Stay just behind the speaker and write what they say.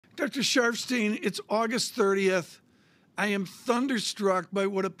Dr. Sharfstein, it's August 30th. I am thunderstruck by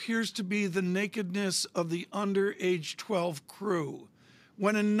what appears to be the nakedness of the under age 12 crew.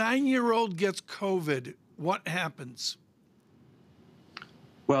 When a 9-year-old gets COVID, what happens?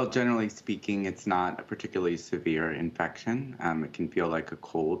 Well, generally speaking, it's not a particularly severe infection. It can feel like a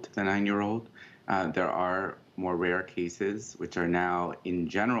cold to the 9-year-old. There are more rare cases, which are now in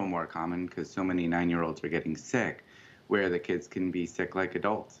general more common because so many 9-year-olds are getting sick, where the kids can be sick like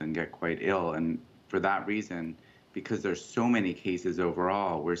adults and get quite ill. And for that reason, because there's so many cases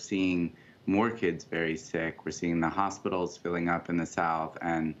overall, we're seeing more kids very sick. We're seeing the hospitals filling up in the South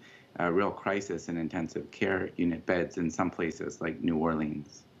and a real crisis in intensive care unit beds in some places like New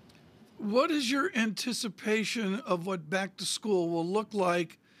Orleans. What is your anticipation of what back to school will look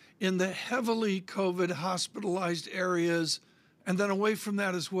like in the heavily COVID hospitalized areas and then away from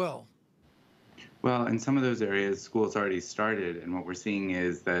that as well? Well, in some of those areas, school's already started, and what we're seeing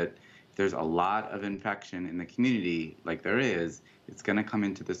is that if there's a lot of infection in the community, like there is, it's going to come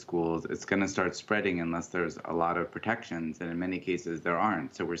into the schools. It's going to start spreading unless there's a lot of protections, and in many cases there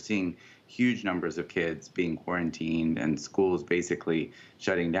aren't. So we're seeing huge numbers of kids being quarantined and schools basically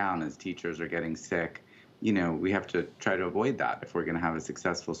shutting down as teachers are getting sick. You know, we have to try to avoid that if we're going to have a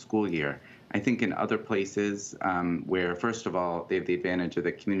successful school year. I think in other places where, first of all, they have the advantage of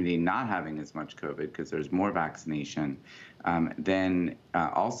the community not having as much COVID because there's more vaccination, then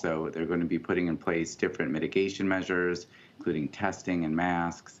also they're going to be putting in place different mitigation measures, including testing and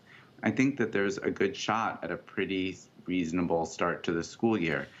masks. I think that there's a good shot at a pretty reasonable start to the school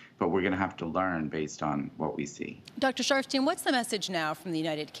year, but we're going to have to learn based on what we see. Dr. Sharfstein, what's the message now from the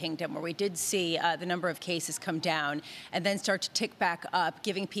United Kingdom, where we did see the number of cases come down and then start to tick back up,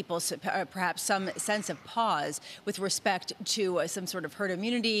 giving people perhaps some sense of pause with respect to some sort of herd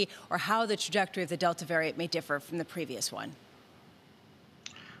immunity or how the trajectory of the Delta variant may differ from the previous one?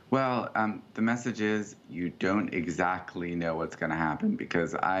 Well, the message is you don't exactly know what's going to happen,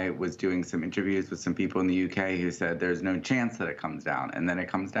 because I was doing some interviews with some people in the UK who said there's no chance that it comes down, and then it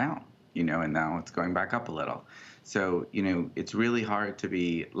comes down, you know, and now it's going back up a little. So, you know, it's really hard to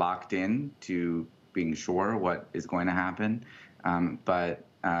be locked in to being sure what is going to happen. But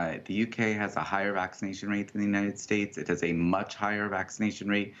the UK has a higher vaccination rate than the United States. It has a much higher vaccination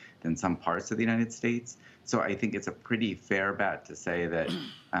rate than some parts of the United States. So I think it's a pretty fair bet to say that,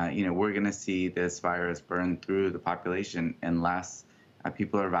 you know, we're going to see this virus burn through the population unless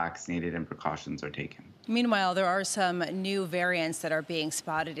people are vaccinated and precautions are taken. Meanwhile, there are some new variants that are being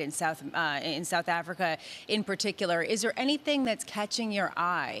spotted in South Africa in particular. Is there anything that's catching your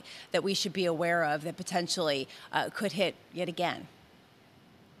eye that we should be aware of that potentially could hit yet again?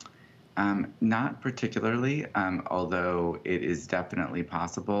 Not particularly, although it is definitely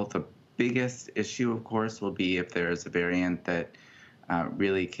possible. The biggest issue, of course, will be if there's a variant that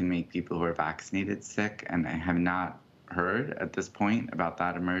really can make people who are vaccinated sick, and I have not heard at this point about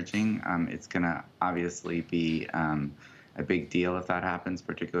that emerging. It's going to obviously be a big deal if that happens,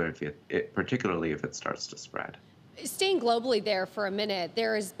 particularly if it starts to spread. Staying globally there for a minute,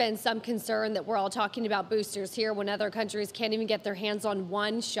 there has been some concern that we're all talking about boosters here when other countries can't even get their hands on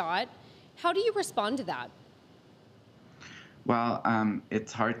one shot. How do you respond to that? Well,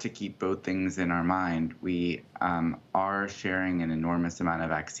 it's hard to keep both things in our mind. We are sharing an enormous amount of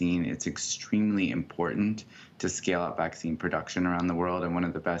vaccine. It's extremely important to scale up vaccine production around the world. And one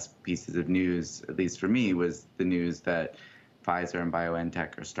of the best pieces of news, at least for me, was the news that Pfizer and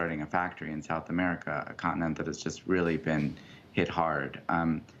BioNTech are starting a factory in South America, a continent that has just really been hit hard.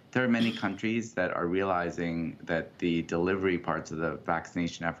 There are many countries that are realizing that the delivery parts of the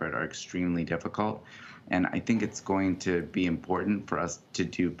vaccination effort are extremely difficult. And I think it's going to be important for us to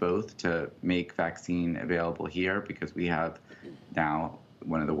do both, to make vaccine available here, because we have now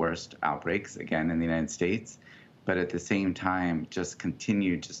one of the worst outbreaks, again, in the United States, but at the same time, just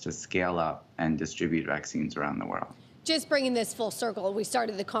continue just to scale up and distribute vaccines around the world. Just bringing this full circle, we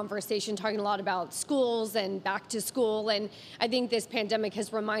started the conversation talking a lot about schools and back to school. And I think this pandemic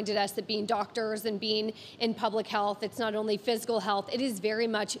has reminded us that being doctors and being in public health, it's not only physical health, it is very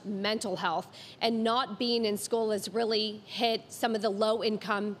much mental health. And not being in school has really hit some of the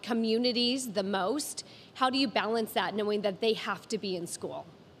low-income communities the most. How do you balance that, knowing that they have to be in school?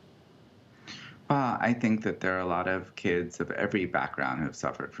 Well, I think that there are a lot of kids of every background who have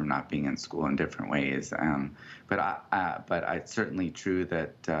suffered from not being in school in different ways. But it's certainly true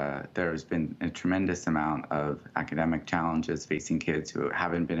that there has been a tremendous amount of academic challenges facing kids who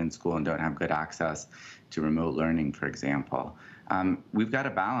haven't been in school and don't have good access to remote learning, for example. We've got to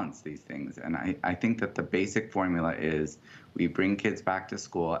balance these things. And I think that the basic formula is we bring kids back to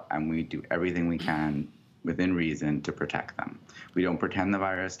school and we do everything we can within reason to protect them. We don't pretend the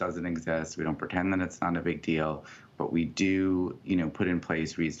virus doesn't exist. We don't pretend that it's not a big deal, but we do, put in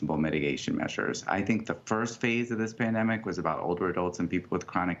place reasonable mitigation measures. I think the first phase of this pandemic was about older adults and people with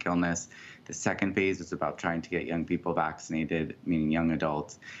chronic illness. The second phase was about trying to get young people vaccinated, meaning young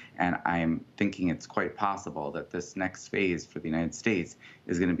adults. And I'm thinking it's quite possible that this next phase for the United States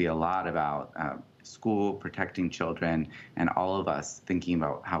is going to be a lot about school, protecting children, and all of us thinking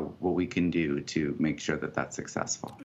about what we can do to make sure that that's successful.